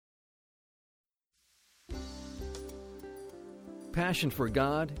passion for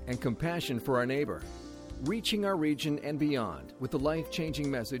God and compassion for our neighbor, reaching our region and beyond with the life-changing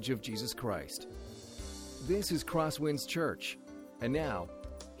message of Jesus Christ. This is CrossWinds Church, and now,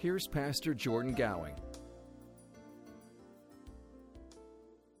 here's Pastor Jordan Gowing.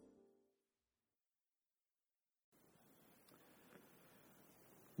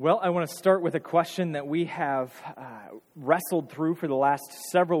 Well, I want to start with a question that we have wrestled through for the last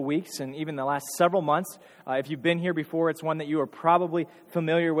several weeks and even the last several months. If you've been here before, it's one that you are probably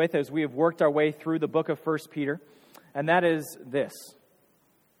familiar with as we have worked our way through the book of 1 Peter. And that is this.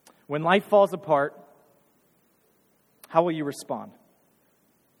 When life falls apart, how will you respond?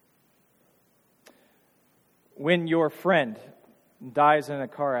 When your friend dies in a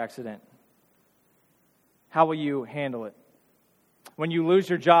car accident, how will you handle it? When you lose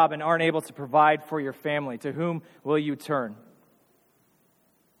your job and aren't able to provide for your family, to whom will you turn?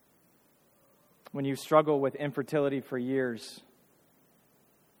 When you struggle with infertility for years,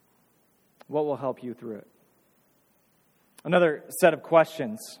 what will help you through it? Another set of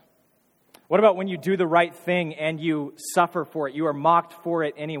questions. What about when you do the right thing and you suffer for it? You are mocked for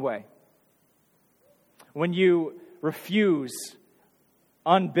it anyway. When you refuse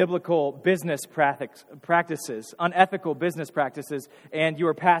unbiblical business practices, unethical business practices, and you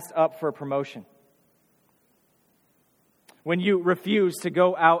are passed up for a promotion. When you refuse to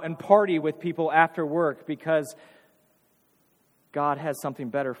go out and party with people after work because God has something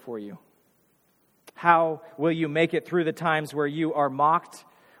better for you. How will you make it through the times where you are mocked,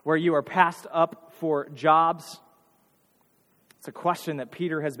 where you are passed up for jobs? It's a question that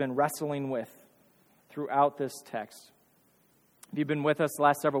Peter has been wrestling with throughout this text. If you've been with us the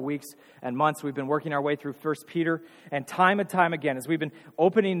last several weeks and months, we've been working our way through 1 Peter. And time again, as we've been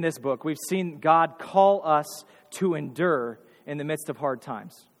opening this book, we've seen God call us to endure in the midst of hard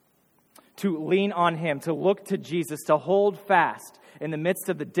times. To lean on Him, to look to Jesus, to hold fast in the midst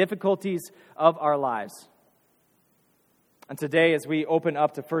of the difficulties of our lives. And today, as we open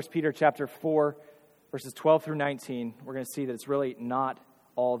up to 1 Peter chapter 4, verses 12 through 19, we're going to see that it's really not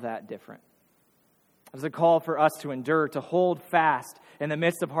all that different. It's a call for us to endure, to hold fast in the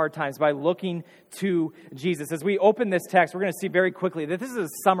midst of hard times by looking to Jesus. As we open this text, we're going to see very quickly that this is a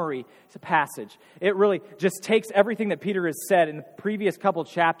summary passage. It really just takes everything that Peter has said in the previous couple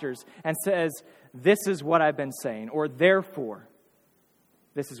chapters and says, this is what I've been saying, or therefore,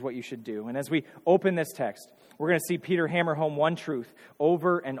 this is what you should do. And as we open this text, we're going to see Peter hammer home one truth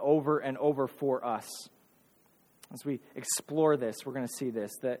over and over and over for us. As we explore this, we're going to see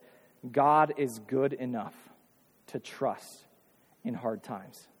this, that God is good enough to trust in hard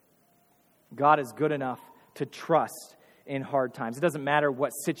times. God is good enough to trust in hard times. It doesn't matter what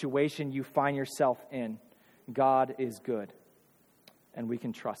situation you find yourself in. God is good, and we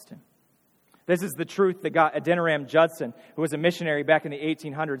can trust Him. This is the truth that got Adoniram Judson, who was a missionary back in the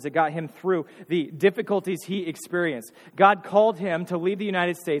 1800s, that got him through the difficulties he experienced. God called him to leave the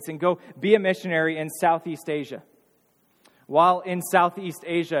United States and go be a missionary in Southeast Asia. While in Southeast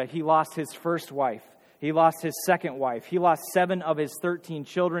Asia, he lost his first wife. He lost his second wife. He lost 7 of his 13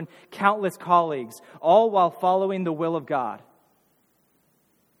 children, countless colleagues, all while following the will of God.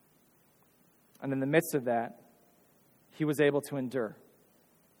 And in the midst of that, he was able to endure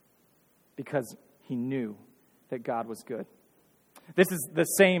because he knew that God was good. This is the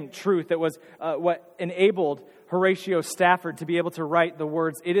same truth that was what enabled Horatio Stafford to be able to write the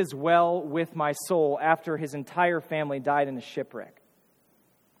words, "It is well with my soul," after his entire family died in a shipwreck.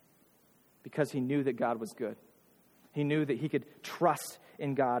 Because he knew that God was good. He knew that he could trust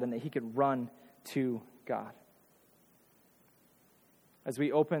in God and that he could run to God. As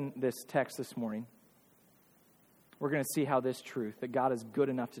we open this text this morning, we're going to see how this truth, that God is good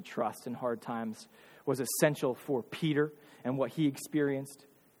enough to trust in hard times, was essential for Peter and what he experienced.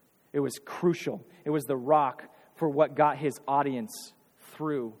 It was crucial. It was the rock for what got his audience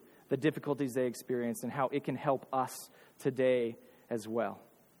through the difficulties they experienced and how it can help us today as well.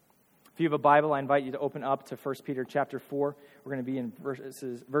 If you have a Bible, I invite you to open up to 1 Peter chapter 4. We're going to be in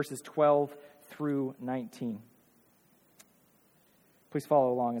verses 12 through 19. Please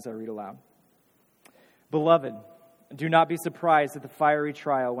follow along as I read aloud. Beloved, do not be surprised at the fiery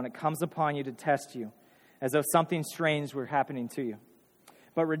trial when it comes upon you to test you, as though something strange were happening to you.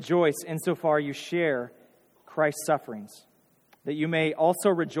 But rejoice insofar you share Christ's sufferings, that you may also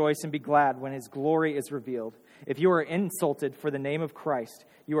rejoice and be glad when His glory is revealed. If you are insulted for the name of Christ,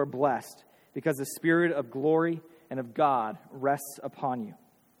 you are blessed, because the Spirit of glory and of God rests upon you.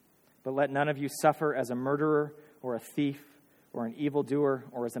 But let none of you suffer as a murderer or a thief or an evildoer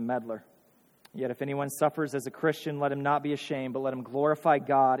or as a meddler. Yet if anyone suffers as a Christian, let him not be ashamed, but let him glorify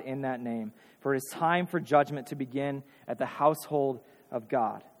God in that name. For it is time for judgment to begin at the household of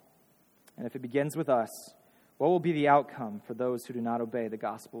God. And if it begins with us, what will be the outcome for those who do not obey the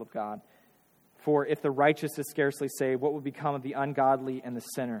gospel of God? For if the righteous is scarcely saved, what will become of the ungodly and the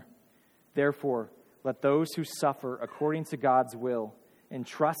sinner? Therefore, let those who suffer according to God's will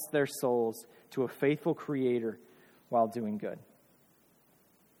entrust their souls to a faithful Creator while doing good.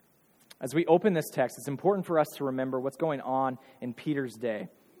 As we open this text, it's important for us to remember what's going on in Peter's day.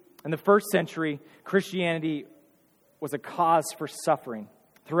 In the first century, Christianity was a cause for suffering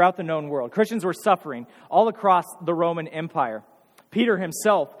throughout the known world. Christians were suffering all across the Roman Empire. Peter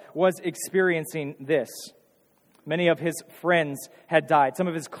himself was experiencing this. Many of his friends had died. Some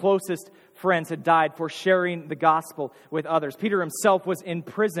of his closest friends had died for sharing the gospel with others. Peter himself was in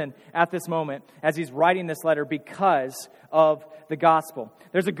prison at this moment as he's writing this letter because of the gospel.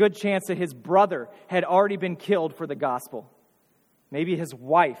 There's a good chance that his brother had already been killed for the gospel. Maybe his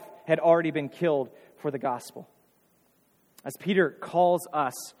wife had already been killed for the gospel. As Peter calls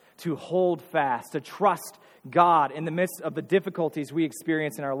us to hold fast, to trust God in the midst of the difficulties we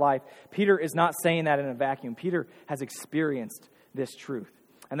experience in our life, Peter is not saying that in a vacuum. Peter has experienced this truth.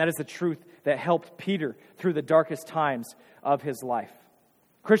 And that is the truth that helped Peter through the darkest times of his life.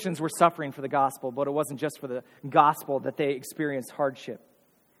 Christians were suffering for the gospel, but it wasn't just for the gospel that they experienced hardship.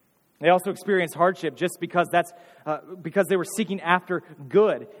 They also experienced hardship just because because they were seeking after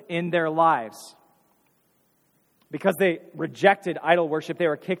good in their lives. Because they rejected idol worship, they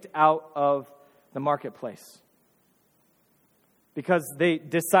were kicked out of the marketplace. Because they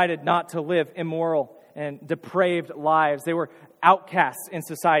decided not to live immoral and depraved lives. They were outcasts in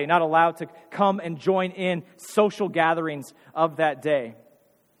society, not allowed to come and join in social gatherings of that day.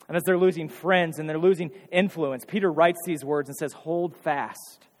 And as they're losing friends and they're losing influence, Peter writes these words and says, hold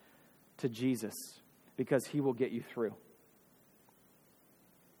fast to Jesus because he will get you through.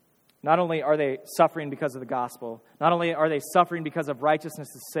 Not only are they suffering because of the gospel, not only are they suffering because of righteousness'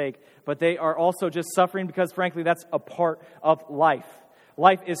 sake, but they are also just suffering because, frankly, that's a part of life.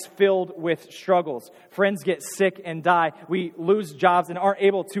 Life is filled with struggles. Friends get sick and die. We lose jobs and aren't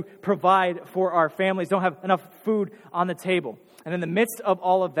able to provide for our families, don't have enough food on the table. And in the midst of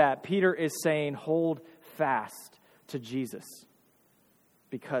all of that, Peter is saying, hold fast to Jesus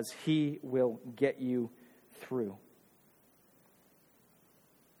because he will get you through.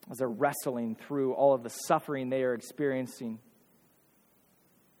 As they're wrestling through all of the suffering they are experiencing,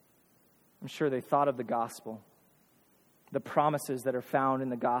 I'm sure they thought of the gospel, the promises that are found in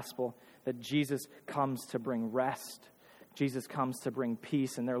the gospel, that Jesus comes to bring rest, Jesus comes to bring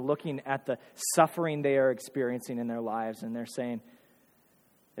peace, and they're looking at the suffering they are experiencing in their lives, and they're saying,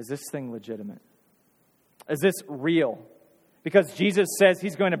 is this thing legitimate? Is this real? Because Jesus says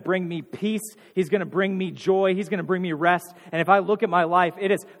he's going to bring me peace, he's going to bring me joy, he's going to bring me rest. And if I look at my life, it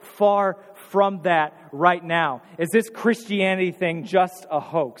is far from that right now. Is this Christianity thing just a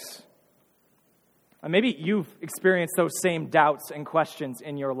hoax? And maybe you've experienced those same doubts and questions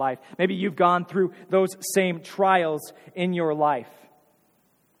in your life. Maybe you've gone through those same trials in your life.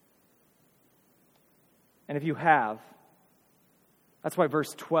 And if you have, that's why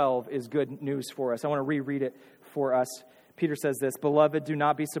verse 12 is good news for us. I want to reread it for us. Peter says this, "Beloved, do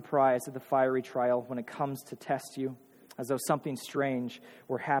not be surprised at the fiery trial when it comes to test you, as though something strange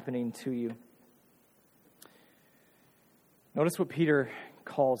were happening to you." Notice what Peter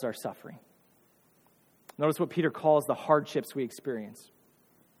calls our suffering. Notice what Peter calls the hardships we experience.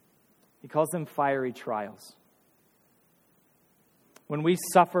 He calls them fiery trials. When we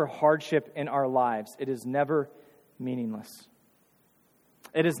suffer hardship in our lives, it is never meaningless.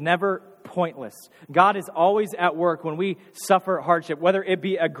 It is never pointless. God is always at work when we suffer hardship, whether it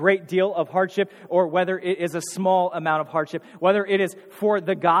be a great deal of hardship or whether it is a small amount of hardship, whether it is for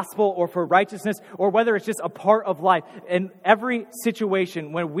the gospel or for righteousness or whether it's just a part of life. In every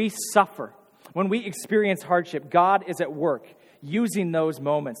situation when we suffer, when we experience hardship, God is at work using those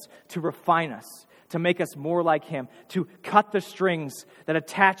moments to refine us, to make us more like Him, to cut the strings that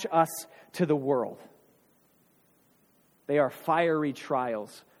attach us to the world. They are fiery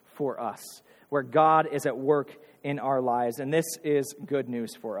trials for us, where God is at work in our lives. And this is good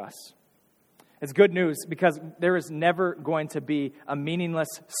news for us. It's good news because there is never going to be a meaningless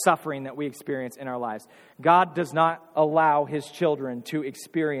suffering that we experience in our lives. God does not allow His children to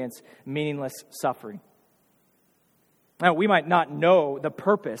experience meaningless suffering. Now, we might not know the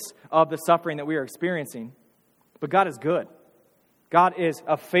purpose of the suffering that we are experiencing, but God is good. God is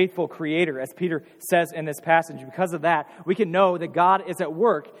a faithful creator, as Peter says in this passage. Because of that, we can know that God is at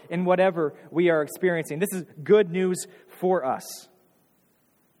work in whatever we are experiencing. This is good news for us.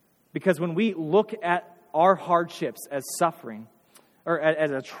 Because when we look at our hardships as suffering, or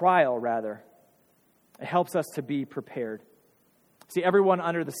as a trial rather, it helps us to be prepared. See, everyone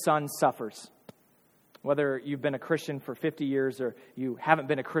under the sun suffers. Whether you've been a Christian for 50 years or you haven't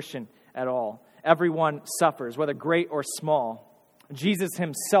been a Christian at all. Everyone suffers, whether great or small. Jesus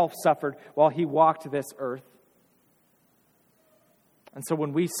himself suffered while he walked this earth. And so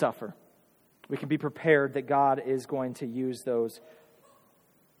when we suffer, we can be prepared that God is going to use those,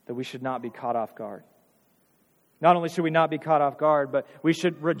 that we should not be caught off guard. Not only should we not be caught off guard, but we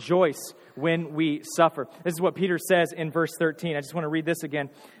should rejoice when we suffer. This is what Peter says in verse 13. I just want to read this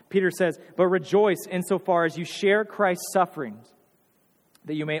again. Peter says, "But rejoice insofar as you share Christ's sufferings,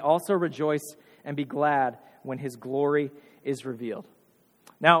 that you may also rejoice and be glad when his glory is revealed."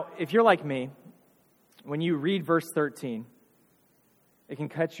 Now, if you're like me, when you read verse 13, it can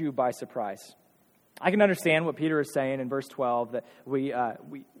catch you by surprise. I can understand what Peter is saying in verse 12, that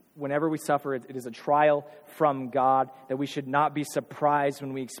whenever we suffer, it is a trial from God, that we should not be surprised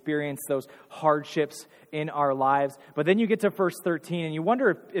when we experience those hardships in our lives. But then you get to verse 13, and you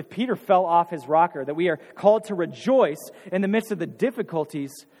wonder if Peter fell off his rocker, that we are called to rejoice in the midst of the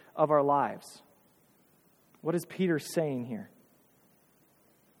difficulties of our lives. What is Peter saying here?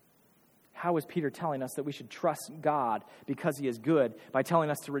 How is Peter telling us that we should trust God because he is good by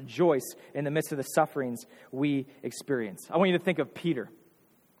telling us to rejoice in the midst of the sufferings we experience? I want you to think of Peter.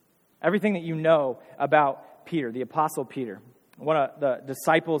 Everything that you know about Peter, the Apostle Peter, one of the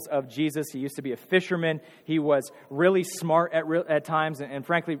disciples of Jesus. He used to be a fisherman. He was really smart at times and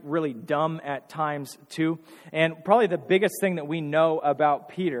frankly, really dumb at times too. And probably the biggest thing that we know about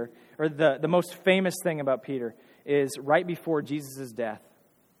Peter, or the most famous thing about Peter, is right before Jesus' death,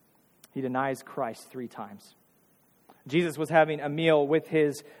 he denies Christ 3 times. Jesus was having a meal with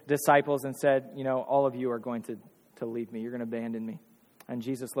his disciples and said, all of you are going to leave me. You're going to abandon me. And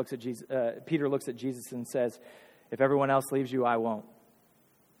Peter looks at Jesus and says, if everyone else leaves you, I won't.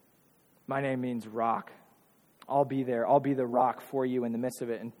 My name means rock. I'll be there. I'll be the rock for you in the midst of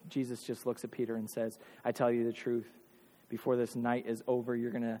it. And Jesus just looks at Peter and says, I tell you the truth. Before this night is over,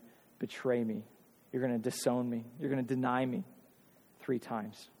 you're going to betray me. You're going to disown me. You're going to deny me 3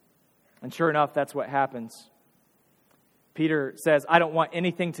 times. And sure enough, that's what happens. Peter says, I don't want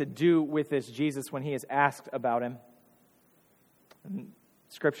anything to do with this Jesus when he is asked about him. And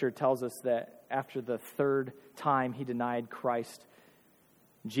Scripture tells us that after the 3rd time he denied Christ,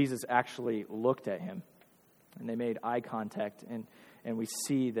 Jesus actually looked at him. And they made eye contact. And we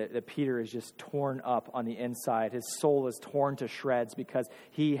see that Peter is just torn up on the inside. His soul is torn to shreds because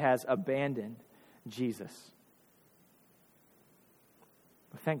he has abandoned Jesus.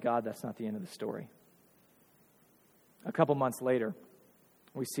 But thank God that's not the end of the story. A couple months later,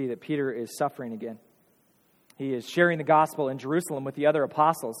 we see that Peter is suffering again. He is sharing the gospel in Jerusalem with the other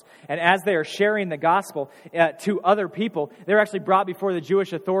apostles. And as they are sharing the gospel to other people, they're actually brought before the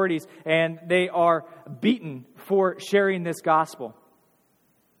Jewish authorities and they are beaten for sharing this gospel.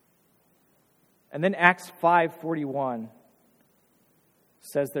 And then Acts 5:41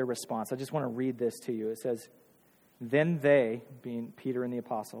 says their response. I just want to read this to you. It says, then they, being Peter and the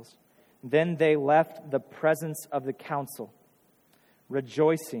apostles, then they left the presence of the council,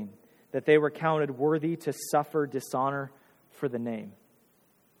 rejoicing that they were counted worthy to suffer dishonor for the name.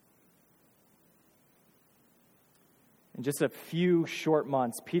 In just a few short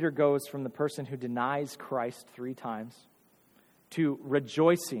months, Peter goes from the person who denies Christ 3 times to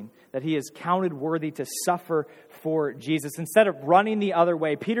rejoicing that he is counted worthy to suffer for Jesus. Instead of running the other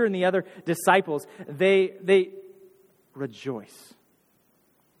way, Peter and the other disciples, they rejoice.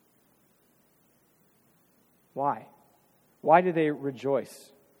 Why? Why do they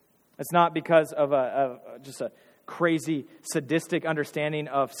rejoice? It's not because of just a crazy, sadistic understanding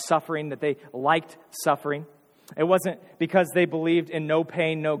of suffering, that they liked suffering. It wasn't because they believed in no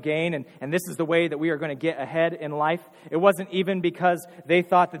pain, no gain, and this is the way that we are going to get ahead in life. It wasn't even because they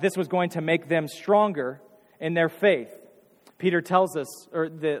thought that this was going to make them stronger in their faith. Peter tells us, or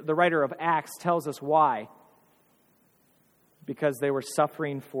the writer of Acts tells us why. Because they were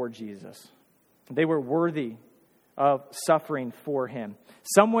suffering for Jesus. They were worthy of suffering for him.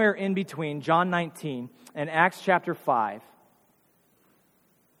 Somewhere in between John 19 and Acts chapter 5,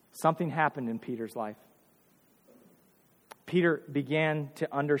 something happened in Peter's life. Peter began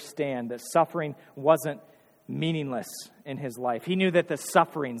to understand that suffering wasn't meaningless in his life. He knew that the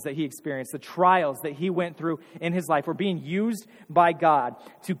sufferings that he experienced, the trials that he went through in his life, were being used by God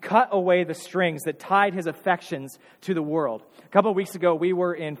to cut away the strings that tied his affections to the world. A couple of weeks ago, we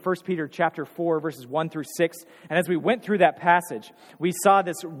were in 1 Peter chapter 4, verses 1 through 6. And as we went through that passage, we saw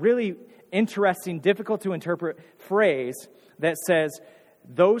this really interesting, difficult to interpret phrase that says,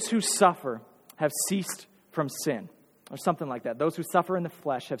 those who suffer have ceased from sin. Or something like that. Those who suffer in the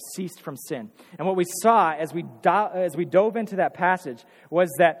flesh have ceased from sin. And what we saw as we dove into that passage was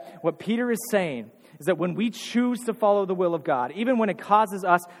that what Peter is saying is that when we choose to follow the will of God, even when it causes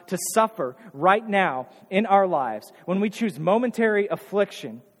us to suffer right now in our lives, when we choose momentary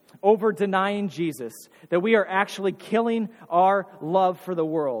affliction over denying Jesus, that we are actually killing our love for the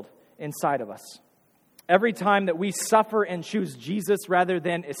world inside of us. Every time that we suffer and choose Jesus rather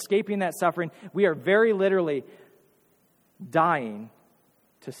than escaping that suffering, we are very literally dying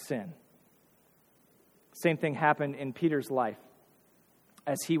to sin. Same thing happened in Peter's life.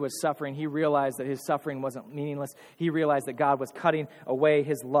 As he was suffering, he realized that his suffering wasn't meaningless. He realized that God was cutting away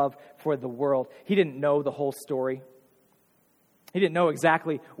his love for the world. He didn't know the whole story. He didn't know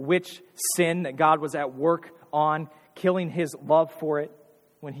exactly which sin that God was at work on, killing his love for it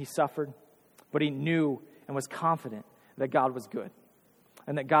when he suffered. But he knew and was confident that God was good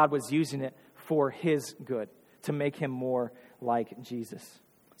and that God was using it for his good, to make him more like Jesus.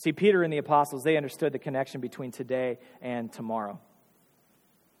 See, Peter and the apostles, they understood the connection between today and tomorrow.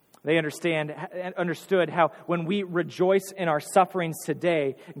 They understood how when we rejoice in our sufferings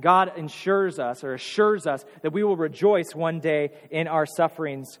today, God assures us that we will rejoice one day in our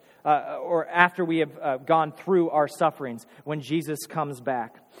sufferings, or after we have gone through our sufferings, when Jesus comes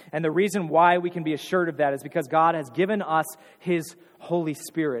back. And the reason why we can be assured of that is because God has given us his Holy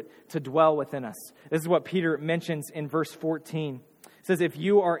Spirit to dwell within us. This is what Peter mentions in verse 14. It says, "If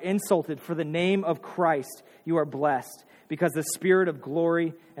you are insulted for the name of Christ, you are blessed, because the Spirit of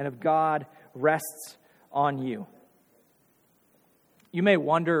glory and of God rests on you." You may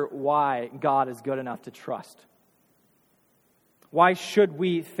wonder why God is good enough to trust. Why should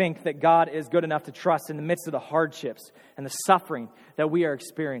we think that God is good enough to trust in the midst of the hardships and the suffering that we are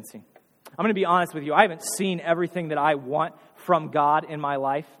experiencing? I'm going to be honest with you. I haven't seen everything that I want from God in my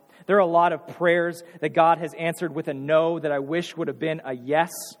life. There are a lot of prayers that God has answered with a no that I wish would have been a yes.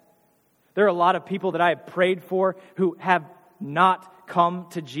 There are a lot of people that I have prayed for who have not come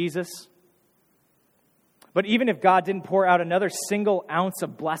to Jesus. But even if God didn't pour out another single ounce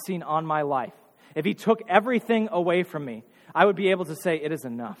of blessing on my life, if he took everything away from me, I would be able to say it is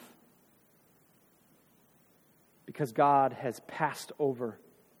enough. Because God has passed over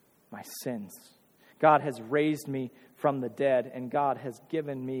my sins. God has raised me from the dead, and God has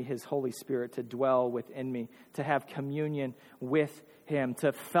given me his Holy Spirit to dwell within me, to have communion with him,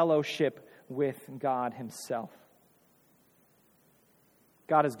 to fellowship with God himself.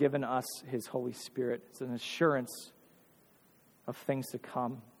 God has given us his Holy Spirit. It's an assurance of things to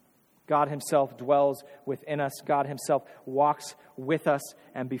come. God himself dwells within us. God himself walks with us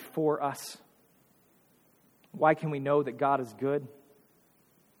and before us. Why can we know that God is good?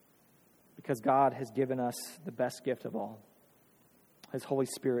 Because God has given us the best gift of all, his Holy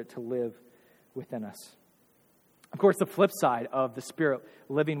Spirit to live within us. Of course, the flip side of the Spirit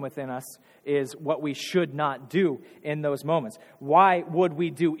living within us is what we should not do in those moments. Why would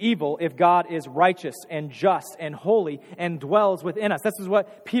we do evil if God is righteous and just and holy and dwells within us? This is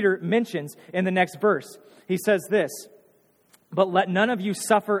what Peter mentions in the next verse. He says this, "But let none of you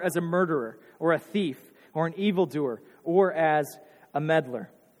suffer as a murderer or a thief or an evildoer or as a meddler."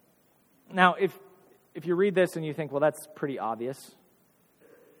 Now, if you read this and you think, well, that's pretty obvious.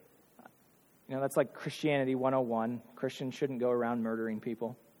 You know, that's like Christianity 101. Christians shouldn't go around murdering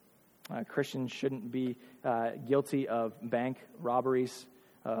people. Christians shouldn't be guilty of bank robberies,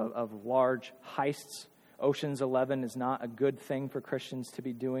 of large heists. Ocean's 11 is not a good thing for Christians to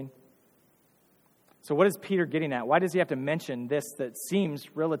be doing. So what is Peter getting at? Why does he have to mention this that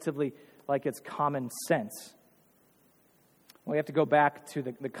seems relatively like it's common sense? Well, we have to go back to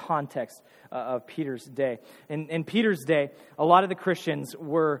the context of Peter's day. In Peter's day, a lot of the Christians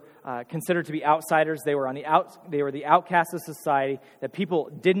were considered to be outsiders. They were the outcasts of society, that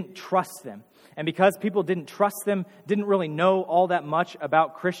people didn't trust them. And because people didn't trust them, didn't really know all that much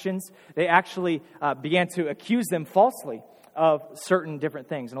about Christians, they actually began to accuse them falsely of certain different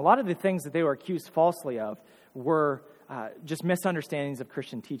things. And a lot of the things that they were accused falsely of were just misunderstandings of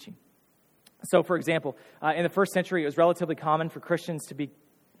Christian teaching. So, for example, in the first century, it was relatively common for Christians to be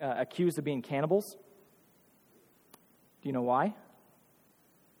accused of being cannibals. Do you know why?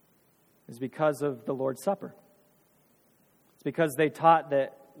 It's because of the Lord's Supper. It's because they taught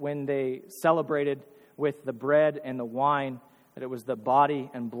that when they celebrated with the bread and the wine, that it was the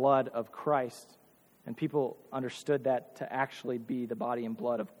body and blood of Christ. And people understood that to actually be the body and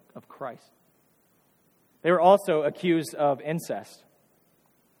blood of Christ. They were also accused of incest.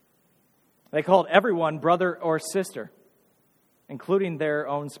 They called everyone brother or sister, including their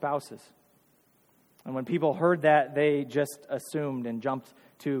own spouses. And when people heard that, they just assumed and jumped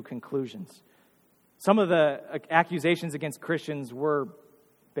to conclusions. Some of the accusations against Christians were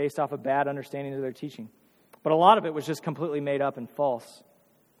based off a bad understanding of their teaching. But a lot of it was just completely made up and false.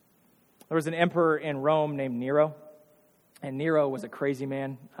 There was an emperor in Rome named Nero. And Nero was a crazy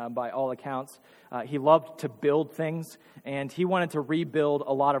man by all accounts. He loved to build things, and he wanted to rebuild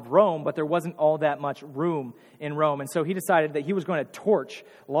a lot of Rome, but there wasn't all that much room in Rome. And so he decided that he was going to torch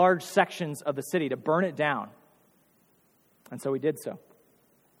large sections of the city to burn it down. And so he did so.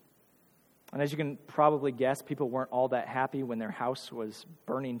 And as you can probably guess, people weren't all that happy when their house was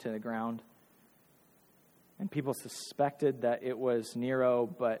burning to the ground. And people suspected that it was Nero,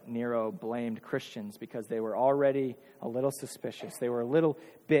 but Nero blamed Christians because they were already a little suspicious. They were a little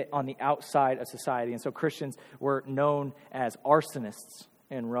bit on the outside of society. And so Christians were known as arsonists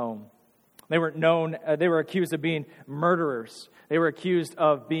in Rome. They were accused of being murderers. They were accused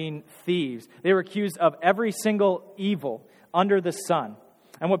of being thieves. They were accused of every single evil under the sun.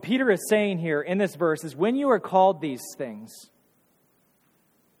 And what Peter is saying here in this verse is when you are called these things,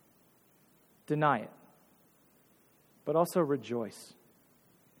 deny it. But also rejoice.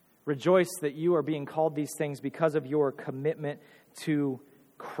 Rejoice that you are being called these things because of your commitment to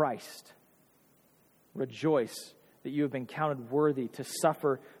Christ. Rejoice that you have been counted worthy to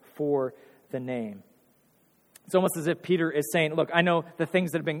suffer for the name. It's almost as if Peter is saying, look, I know the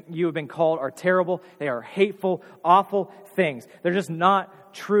things that you have been called are terrible. They are hateful, awful things. They're just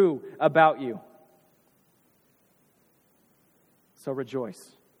not true about you. So rejoice.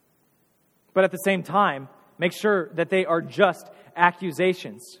 But at the same time, make sure that they are just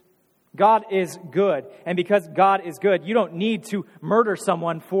accusations. God is good, and because God is good, you don't need to murder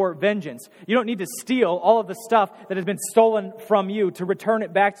someone for vengeance. You don't need to steal all of the stuff that has been stolen from you to return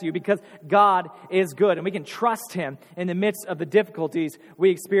it back to you, because God is good, and we can trust Him in the midst of the difficulties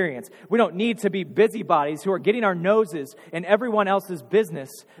we experience. We don't need to be busybodies who are getting our noses in everyone else's business,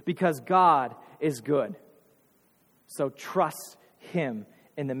 because God is good. So trust Him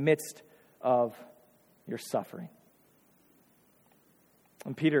in the midst of your suffering.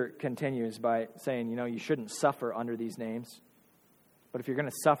 And Peter continues by saying, you shouldn't suffer under these names. But if you're going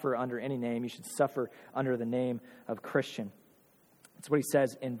to suffer under any name, you should suffer under the name of Christian. That's what he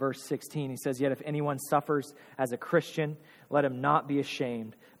says in verse 16. He says, yet if anyone suffers as a Christian, let him not be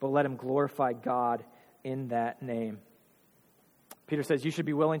ashamed, but let him glorify God in that name. Peter says you should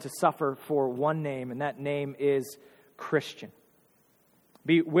be willing to suffer for one name, and that name is Christian.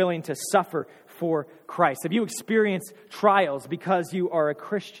 Be willing to suffer for Christ. If you experience trials because you are a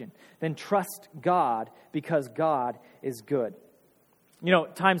Christian, then trust God because God is good.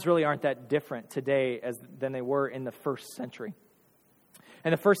 Times really aren't that different today than they were in the first century.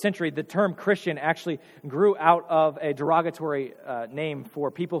 In the first century, the term Christian actually grew out of a derogatory name for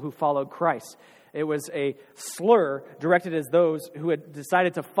people who followed Christ. It was a slur directed at those who had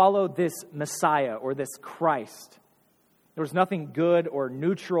decided to follow this Messiah or this Christ. There was nothing good or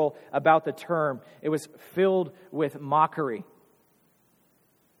neutral about the term. It was filled with mockery.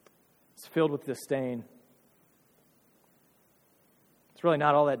 It's filled with disdain. It's really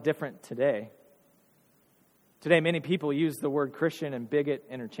not all that different today. Today, many people use the word Christian and bigot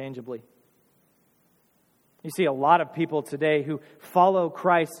interchangeably. You see a lot of people today who follow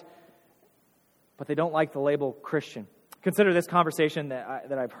Christ, but they don't like the label Christian. Consider this conversation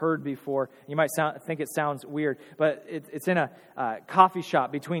that I've heard before. You might think it sounds weird, but it's in a coffee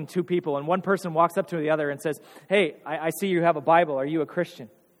shop between two people, and one person walks up to the other and says, hey, I see you have a Bible. Are you a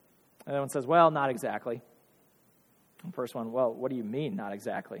Christian? And the other one says, well, not exactly. The first one, well, what do you mean, not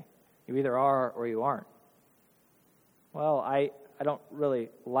exactly? You either are or you aren't. Well, I don't really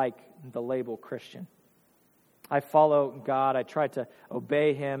like the label Christian. I follow God. I try to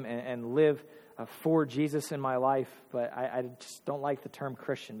obey Him and live for Jesus in my life, but I just don't like the term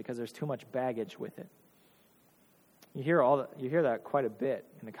Christian because there's too much baggage with it. You hear that quite a bit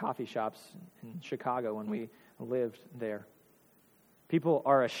in the coffee shops in Chicago when we lived there. People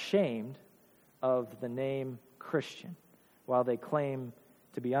are ashamed of the name Christian while they claim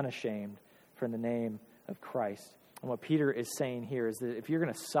to be unashamed for the name of Christ. And what Peter is saying here is that if you're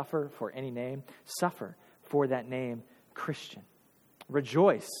going to suffer for any name, suffer for that name Christian.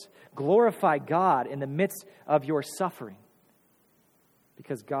 Rejoice. Glorify God in the midst of your suffering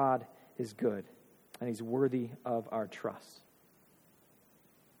because God is good and He's worthy of our trust.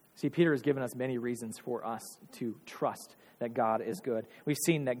 See, Peter has given us many reasons for us to trust that God is good. We've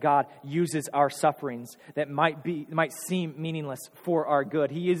seen that God uses our sufferings that might seem meaningless for our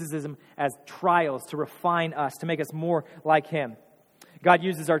good. He uses them as trials to refine us, to make us more like Him. God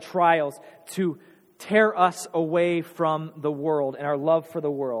uses our trials to tear us away from the world and our love for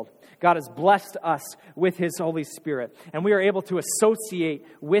the world. God has blessed us with His Holy Spirit, and we are able to associate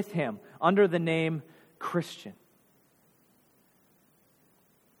with Him under the name Christian.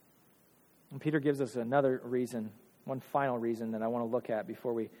 And Peter gives us another reason, one final reason that I want to look at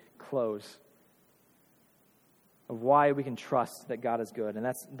before we close, of why we can trust that God is good. And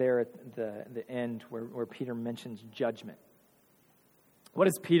that's there at the end where Peter mentions judgment. What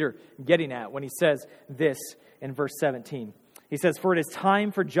is Peter getting at when he says this in verse 17? He says, "For it is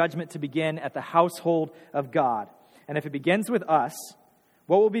time for judgment to begin at the household of God. And if it begins with us,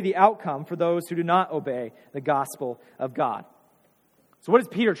 what will be the outcome for those who do not obey the gospel of God?" So what is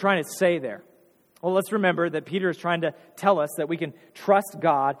Peter trying to say there? Well, let's remember that Peter is trying to tell us that we can trust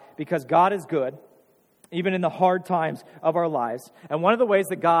God because God is good, even in the hard times of our lives. And one of the ways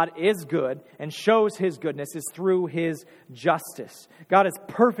that God is good and shows His goodness is through His justice. God is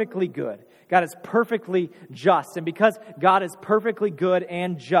perfectly good. God is perfectly just. And because God is perfectly good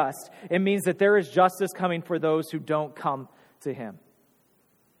and just, it means that there is justice coming for those who don't come to Him.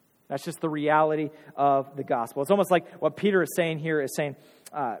 That's just the reality of the gospel. It's almost like what Peter is saying here is saying,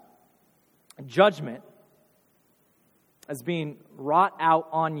 judgment is being wrought out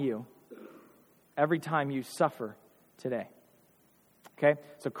on you every time you suffer today. Okay?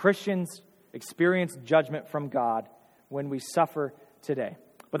 So Christians experience judgment from God when we suffer today.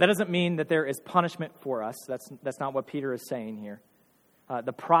 But that doesn't mean that there is punishment for us. That's not what Peter is saying here.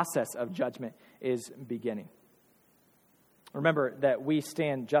 The process of judgment is beginning. Remember that we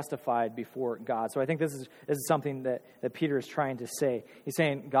stand justified before God. So I think this is something that Peter is trying to say. He's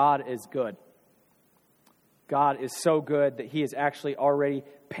saying God is good. God is so good that He has actually already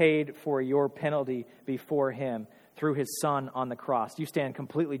paid for your penalty before Him through His Son on the cross. You stand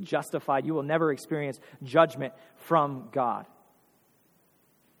completely justified. You will never experience judgment from God.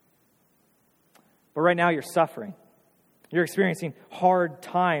 But right now you're suffering. You're experiencing hard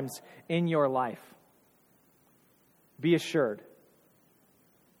times in your life. Be assured,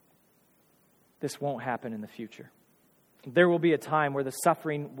 this won't happen in the future. There will be a time where the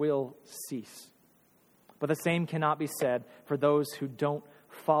suffering will cease. But the same cannot be said for those who don't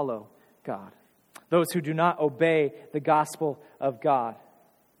follow God, those who do not obey the gospel of God.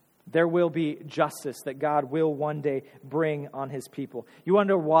 There will be justice that God will one day bring on His people. You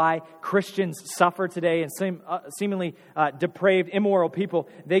wonder why Christians suffer today and seemingly depraved, immoral people,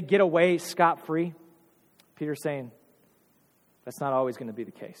 they get away scot-free? Peter's saying, that's not always going to be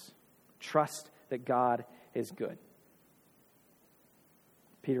the case. Trust that God is good.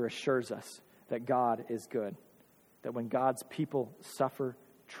 Peter assures us that God is good, that when God's people suffer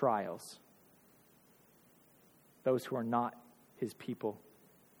trials, those who are not His people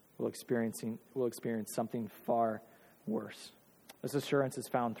will experience something far worse. This assurance is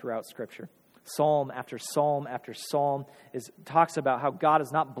found throughout Scripture. Psalm after psalm after psalm talks about how God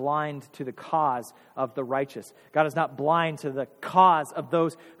is not blind to the cause of the righteous. God is not blind to the cause of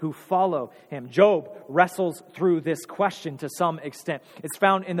those who follow Him. Job wrestles through this question to some extent. It's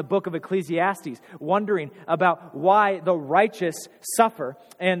found in the book of Ecclesiastes, wondering about why the righteous suffer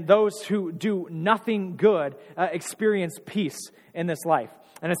and those who do nothing good experience peace in this life.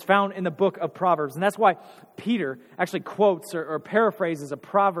 And it's found in the book of Proverbs. And that's why Peter actually quotes or paraphrases a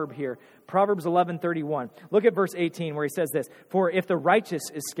proverb here. Proverbs 11:31. Look at verse 18 where he says this, "For if the righteous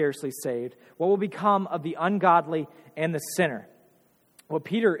is scarcely saved, what will become of the ungodly and the sinner?" What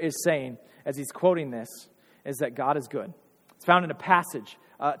Peter is saying as he's quoting this is that God is good. It's found in a passage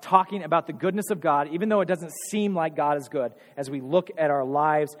talking about the goodness of God, even though it doesn't seem like God is good, as we look at our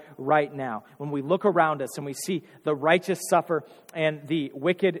lives right now. When we look around us and we see the righteous suffer and the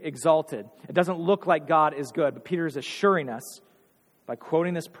wicked exalted, it doesn't look like God is good. But Peter is assuring us by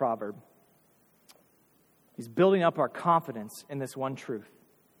quoting this proverb. He's building up our confidence in this one truth.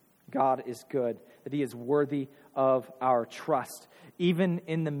 God is good, that He is worthy of our trust, even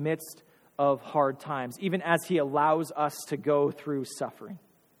in the midst of hard times, even as He allows us to go through suffering.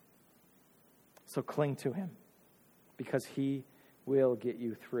 So cling to Him, because He will get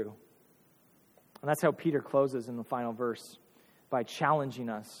you through. And that's how Peter closes in the final verse, by challenging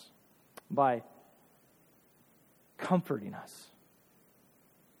us, by comforting us,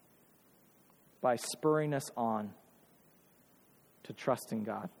 by spurring us on to trust in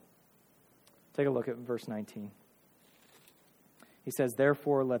God. Take a look at verse 19. He says,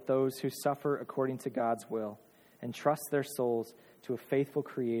 "Therefore let those who suffer according to God's will entrust their souls to a faithful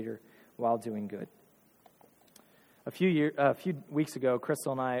Creator while doing good." A few weeks ago,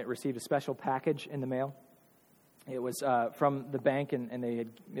 Crystal and I received a special package in the mail. It was from the bank, and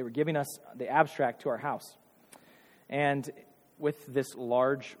they were giving us the abstract to our house. And with this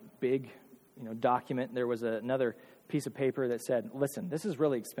large, big, document, there was another piece of paper that said, listen, this is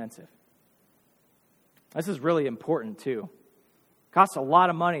really expensive. This is really important too. It costs a lot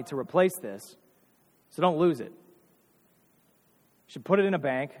of money to replace this, so don't lose it. You should put it in a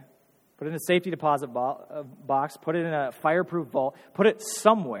bank, put it in a safety deposit box, put it in a fireproof vault, put it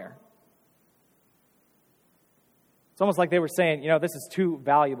somewhere. It's almost like they were saying, this is too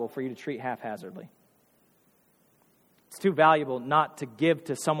valuable for you to treat haphazardly. It's too valuable not to give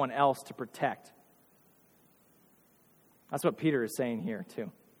to someone else to protect. That's what Peter is saying here too.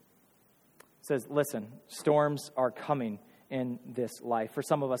 He says, listen, storms are coming in this life. For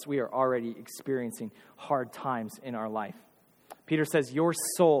some of us, we are already experiencing hard times in our life. Peter says, your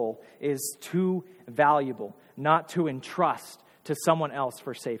soul is too valuable not to entrust to someone else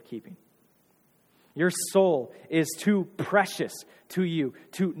for safekeeping. Your soul is too precious to you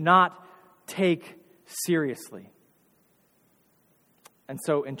to not take seriously. And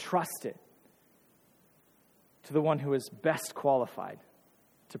so entrust it to the one who is best qualified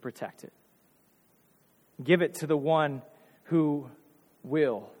to protect it. Give it to the one who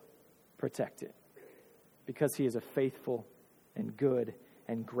will protect it, because he is a faithful and good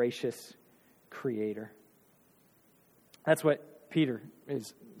and gracious creator. That's what Peter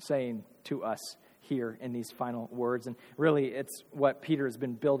is saying to us here in these final words. And really, it's what Peter has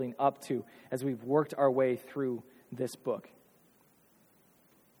been building up to as we've worked our way through this book.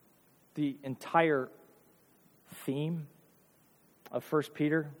 The entire theme of 1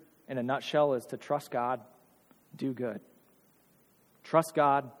 Peter, in a nutshell, is to trust God, do good. Trust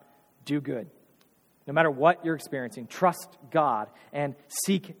God, do good. No matter what you're experiencing, trust God and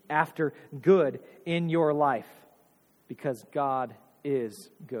seek after good in your life, because God is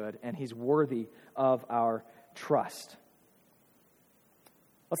good and He's worthy of our trust.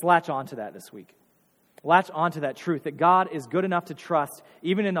 Let's latch on to that this week. Latch on to that truth that God is good enough to trust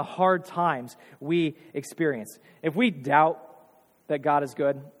even in the hard times we experience. If we doubt that God is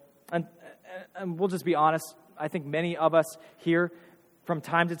good, and we'll just be honest, I think many of us here from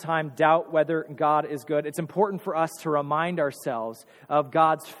time to time doubt whether God is good. It's important for us to remind ourselves of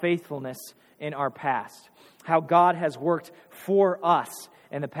God's faithfulness in our past, how God has worked for us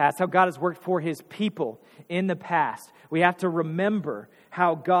in the past, how God has worked for His people in the past. We have to remember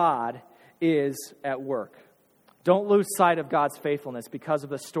how God is at work. Don't lose sight of God's faithfulness because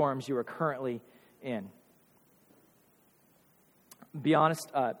of the storms you are currently in. Be honest,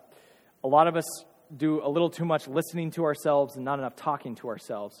 a lot of us do a little too much listening to ourselves and not enough talking to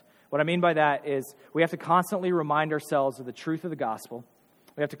ourselves. What I mean by that is we have to constantly remind ourselves of the truth of the gospel.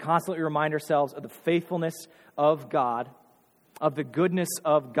 We have to constantly remind ourselves of the faithfulness of God, of the goodness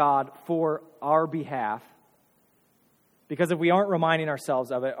of God for our behalf. Because if we aren't reminding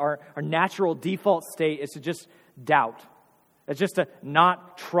ourselves of it, our natural default state is to just doubt. It's just to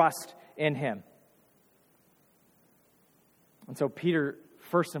not trust in Him. And so Peter,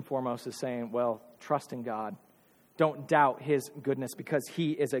 first and foremost, is saying, well, trust in God. Don't doubt His goodness, because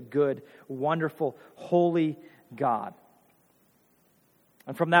He is a good, wonderful, holy God.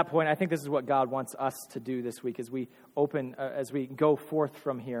 And from that point, I think this is what God wants us to do this week as we go forth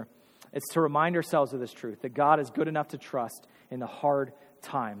from here. It's to remind ourselves of this truth, that God is good enough to trust in the hard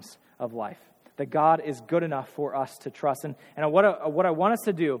times of life. That God is good enough for us to trust. And what I want us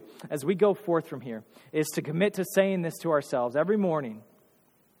to do as we go forth from here is to commit to saying this to ourselves every morning,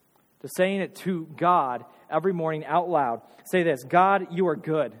 to saying it to God every morning out loud. Say this: God, you are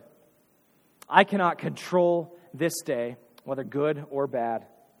good. I cannot control this day, whether good or bad,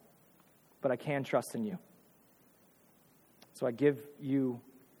 but I can trust in you. So I give you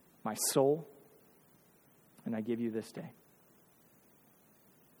my soul, and I give you this day.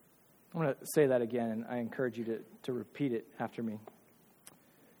 I'm going to say that again, and I encourage you to repeat it after me.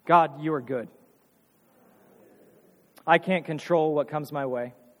 God, you are good. I can't control what comes my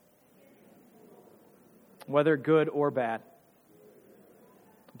way, whether good or bad,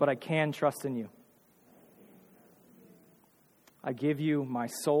 but I can trust in you. I give you my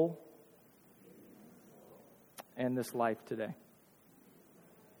soul and this life today.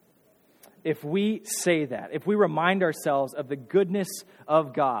 If we say that, if we remind ourselves of the goodness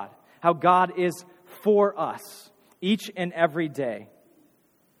of God, how God is for us each and every day,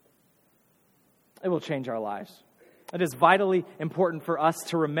 it will change our lives. It is vitally important for us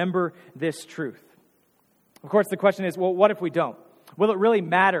to remember this truth. Of course, the question is, well, what if we don't? Will it really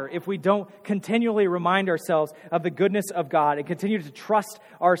matter if we don't continually remind ourselves of the goodness of God and continue to trust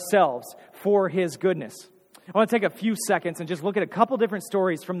ourselves for His goodness? I want to take a few seconds and just look at a couple different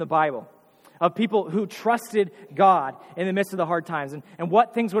stories from the Bible of people who trusted God in the midst of the hard times and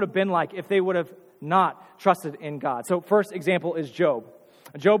what things would have been like if they would have not trusted in God. So first example is Job.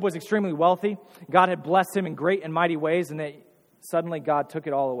 Job was extremely wealthy. God had blessed him in great and mighty ways, and then suddenly God took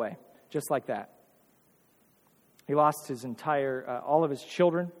it all away, just like that. He lost his all of his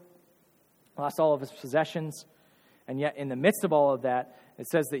children, lost all of his possessions, and yet in the midst of all of that, it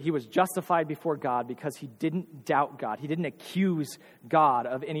says that he was justified before God because he didn't doubt God. He didn't accuse God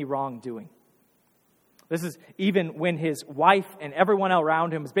of any wrongdoing. This is even when his wife and everyone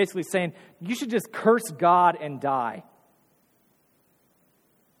around him was basically saying, you should just curse God and die.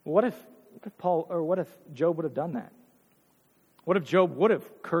 What if Job would have done that? What if Job would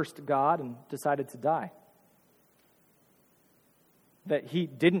have cursed God and decided to die? That he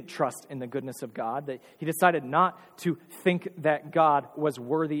didn't trust in the goodness of God, that he decided not to think that God was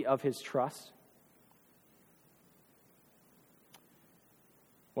worthy of his trust.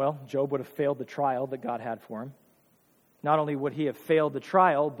 Well, Job would have failed the trial that God had for him. Not only would he have failed the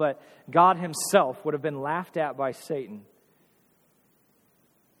trial, but God himself would have been laughed at by Satan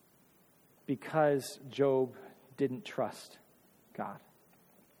because Job didn't trust God.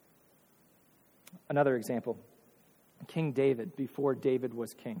 Another example, King David, before David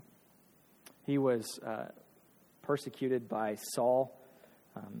was king. He was persecuted by Saul.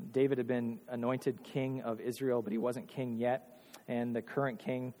 David had been anointed king of Israel, but he wasn't king yet. And the current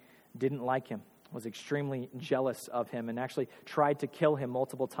king didn't like him, was extremely jealous of him, and actually tried to kill him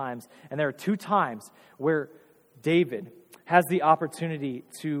multiple times. And there are 2 times where David has the opportunity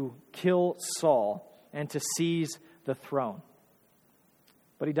to kill Saul and to seize the throne.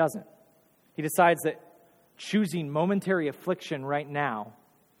 But he doesn't. He decides that choosing momentary affliction right now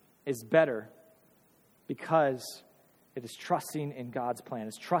is better because it is trusting in God's plan.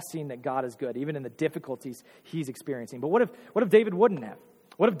 It's trusting that God is good, even in the difficulties he's experiencing. But what if David wouldn't have?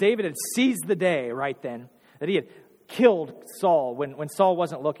 What if David had seized the day right then that he had killed Saul when Saul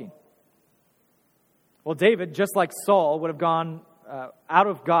wasn't looking? Well, David, just like Saul, would have gone out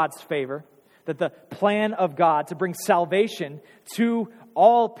of God's favor, that the plan of God to bring salvation to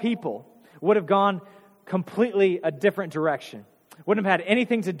all people would have gone completely a different direction. Wouldn't have had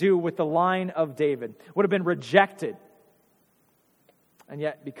anything to do with the line of David. Would have been rejected. And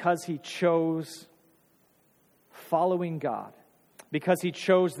yet, because he chose following God, because he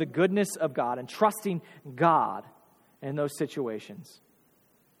chose the goodness of God and trusting God in those situations,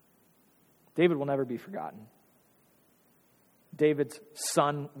 David will never be forgotten. David's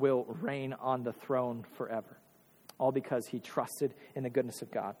son will reign on the throne forever, all because he trusted in the goodness of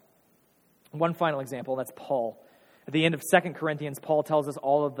God. One final example, that's Paul. At the end of 2 Corinthians, Paul tells us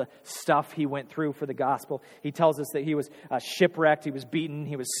all of the stuff he went through for the gospel. He tells us that he was shipwrecked, he was beaten,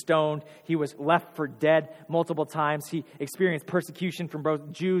 he was stoned, he was left for dead multiple times. He experienced persecution from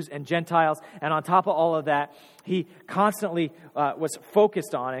both Jews and Gentiles. And on top of all of that, he constantly was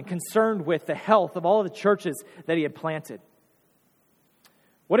focused on and concerned with the health of all of the churches that he had planted.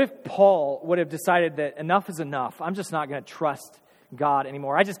 What if Paul would have decided that enough is enough? I'm just not going to trust God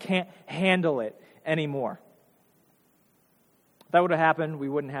anymore. I just can't handle it anymore. If that would have happened, we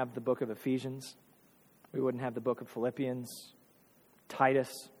wouldn't have the book of Ephesians. We wouldn't have the book of Philippians, Titus,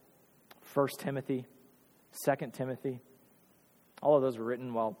 1 Timothy, 2 Timothy. All of those were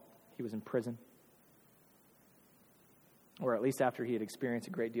written while he was in prison, or at least after he had experienced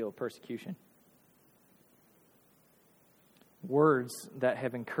a great deal of persecution. Words that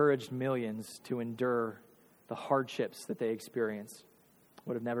have encouraged millions to endure the hardships that they experience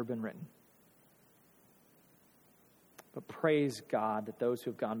would have never been written. But praise God that those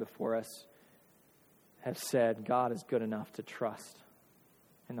who have gone before us have said God is good enough to trust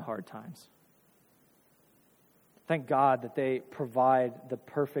in the hard times. Thank God that they provide the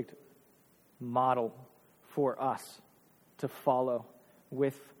perfect model for us to follow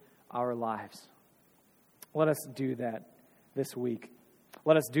with our lives. Let us do that this week.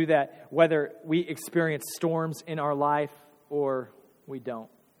 Let us do that whether we experience storms in our life or we don't,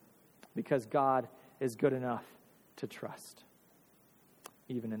 because God is good enough to trust,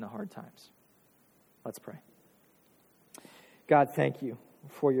 even in the hard times. Let's pray. God, thank you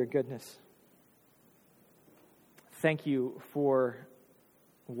for your goodness. Thank you for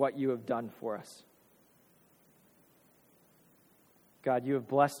what you have done for us. God, you have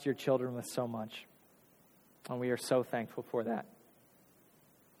blessed your children with so much, and we are so thankful for that.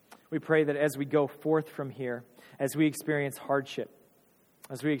 We pray that as we go forth from here, as we experience hardship,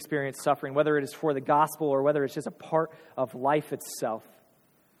 as we experience suffering, whether it is for the gospel or whether it's just a part of life itself,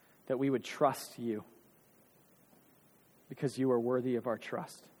 that we would trust you because you are worthy of our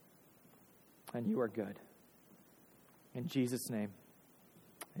trust and you are good. In Jesus' name,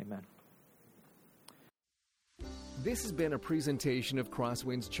 amen. This has been a presentation of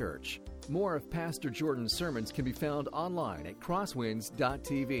CrossWinds Church. More of Pastor Jordan's sermons can be found online at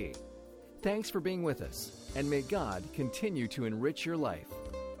crosswinds.tv. Thanks for being with us, and may God continue to enrich your life.